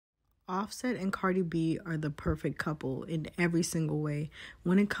Offset and Cardi B are the perfect couple in every single way.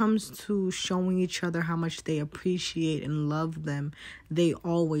 When it comes to showing each other how much they appreciate and love them, they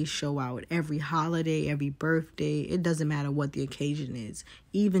always show out. Every holiday, every birthday, it doesn't matter what the occasion is.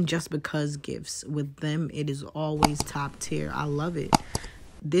 Even just because gifts, with them, it is always top tier. I love it.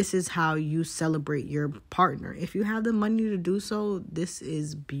 This is how you celebrate your partner. If you have the money to do so, this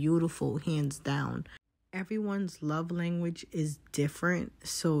is beautiful, hands down. Everyone's love language is different,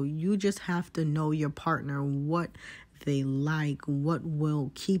 so you just have to know your partner, what they like, what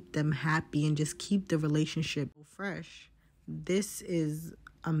will keep them happy, and just keep the relationship fresh. This is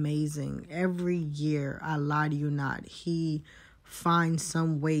amazing. Every year, I lie to you not, he finds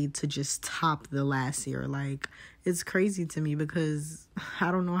some way to just top the last year. Like, it's crazy to me because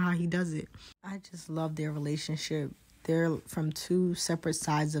I don't know how he does it. I just love their relationship. They're from two separate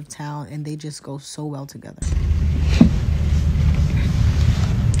sides of town, and they just go so well together.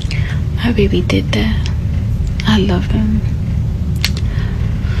 My baby did that. I love him.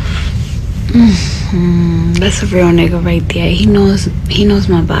 That's a real nigga right there. He knows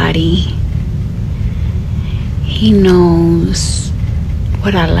my body. He knows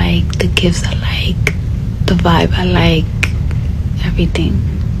what I like, the gifts I like, the vibe I like, everything.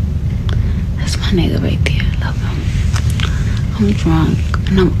 That's my nigga right there. I love him. I'm drunk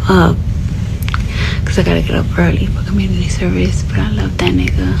and I'm up because I gotta get up early for community service, but I love that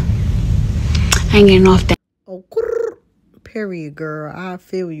nigga. I ain't getting off that. Oh, period, girl. I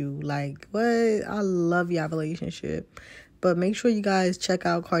feel you. Like, what? I love y'all relationship. But make sure you guys check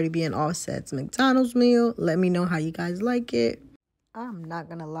out Cardi B and Offset's McDonald's meal. Let me know how you guys like it. I'm not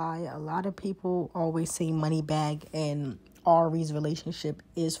gonna lie. A lot of people always say Moneybag and Ari's relationship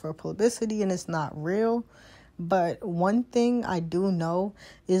is for publicity and it's not real. But one thing I do know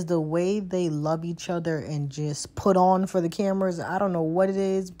is the way they love each other and just put on for the cameras. I don't know what it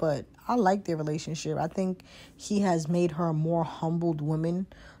is, but I like their relationship. I think he has made her a more humbled woman.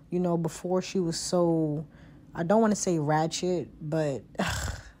 You know, before she was so, I don't want to say ratchet, but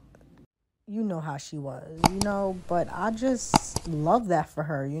you know how she was, but I just love that for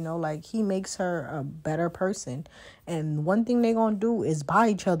her, like he makes her a better person. And one thing they gonna do is buy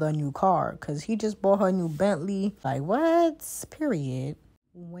each other a new car because he just bought her a new Bentley. Like, what? Period.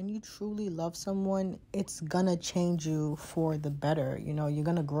 When you truly love someone, it's gonna change you for the better. You're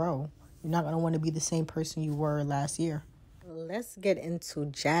gonna grow. You're not gonna want to be the same person you were last year. Let's get into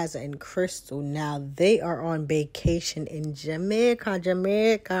Jazz and Crystal. Now they are on vacation in Jamaica.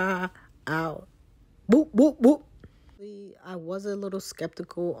 Out. Boop, boop, boop. I was a little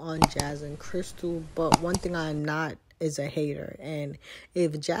skeptical on Jazz and Crystal, but one thing I'm not is a hater. And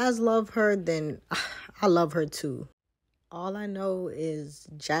if Jazz love her, then I love her too. All I know is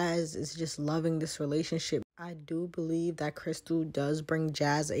Jazz is just loving this relationship. I do believe that Crystal does bring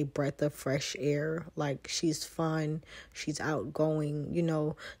Jazz a breath of fresh air. Like, she's fun, she's outgoing,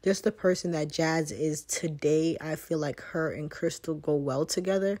 just the person that Jazz is today. I feel like her and Crystal go well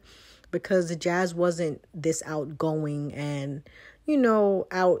together because Jazz wasn't this outgoing and,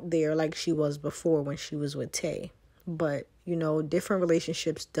 out there like she was before when she was with Tay. But, different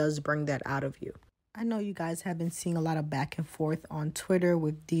relationships does bring that out of you. I know you guys have been seeing a lot of back and forth on Twitter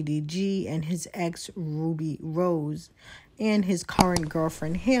with DDG and his ex Ruby Rose and his current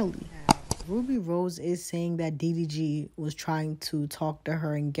girlfriend Halle. Ruby Rose is saying that DDG was trying to talk to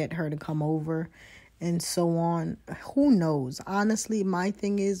her and get her to come over and so on. Who knows? Honestly, my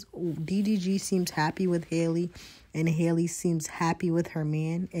thing is DDG seems happy with Halle and Halle seems happy with her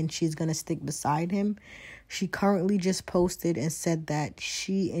man and she's going to stick beside him. She currently just posted and said that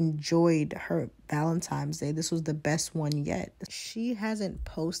she enjoyed her Valentine's Day. This was the best one yet. She hasn't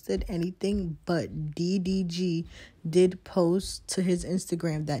posted anything, but DDG did post to his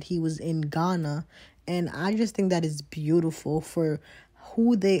Instagram that he was in Ghana. And I just think that is beautiful for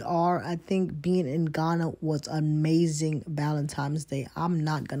who they are. I think being in Ghana was amazing Valentine's Day. I'm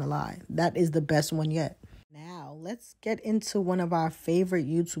not gonna lie. That is the best one yet. Now, let's get into one of our favorite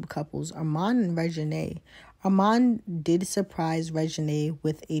YouTube couples, Armon and Reginae. Armon did surprise Reginae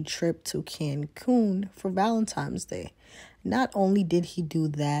with a trip to Cancun for Valentine's Day. Not only did he do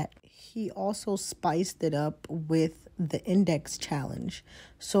that, he also spiced it up with the index challenge.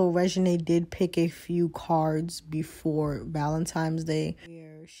 So Reginae did pick a few cards before Valentine's Day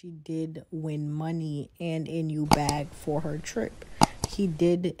where she did win money and a new bag for her trip. He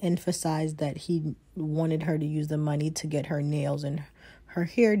did emphasize that he wanted her to use the money to get her nails and her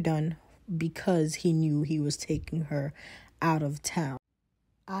hair done because he knew he was taking her out of town.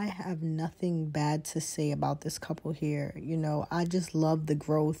 I have nothing bad to say about this couple here. You know, I just love the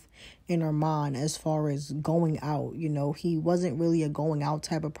growth in Armon as far as going out. You know, he wasn't really a going out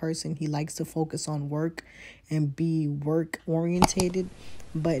type of person. He likes to focus on work and be work orientated.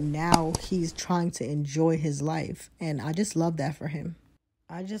 But now he's trying to enjoy his life. And I just love that for him.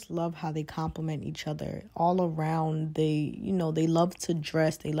 I just love how they complement each other all around. They love to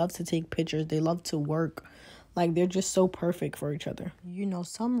dress. They love to take pictures. They love to work. Like, they're just so perfect for each other. You know,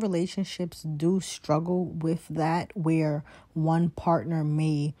 some relationships do struggle with that, where one partner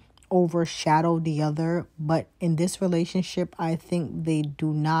may overshadow the other. But in this relationship, I think they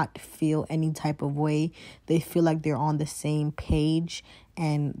do not feel any type of way. They feel like they're on the same page,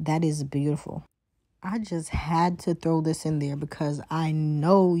 and that is beautiful. I just had to throw this in there because I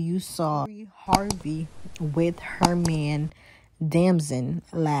know you saw Harvey with her man Damson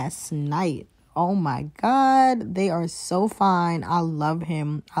last night. Oh my God, they are so fine. I love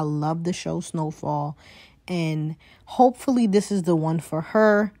him. I love the show Snowfall. And hopefully this is the one for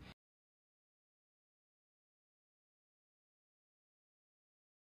her.